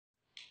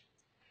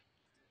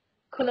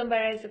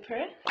Khulumbarai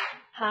Zipper.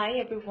 Hi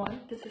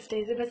everyone, this is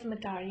Daisy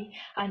Basmatari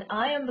and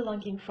I am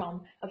belonging from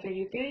a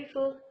very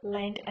beautiful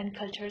land and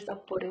cultures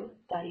of Bodo,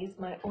 that is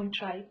my own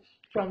tribe,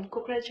 from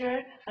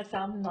Kokrajhar,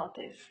 Assam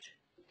Northeast.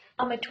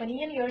 I'm at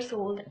 21 years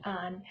old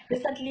and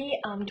recently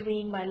I'm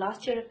doing my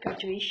last year of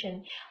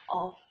graduation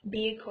of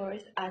BA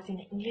course as in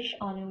English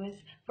Honours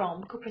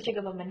from Kokrajhar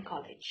Government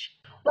College.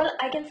 Well,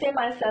 I can say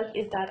myself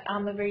is that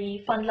I'm a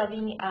very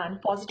fun-loving and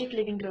positive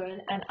living girl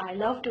and I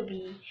love to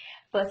be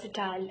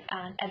versatile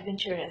and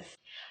adventurous.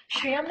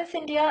 Shriya Miss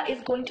India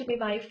is going to be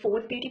my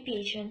fourth beauty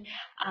pageant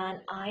and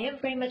I am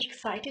very much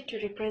excited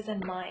to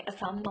represent my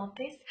Assam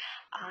Northeast,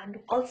 and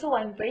also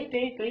I'm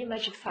very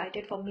much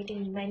excited for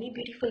meeting many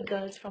beautiful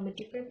girls from a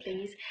different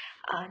place,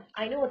 and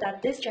I know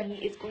that this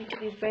journey is going to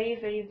be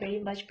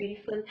very much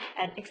beautiful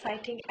and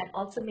exciting and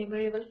also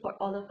memorable for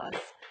all of us.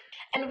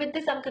 And with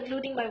this I'm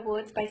concluding my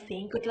words by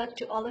saying good luck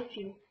to all of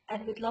you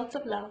and with lots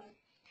of love,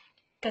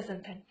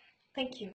 Cousin Pen. Thank you.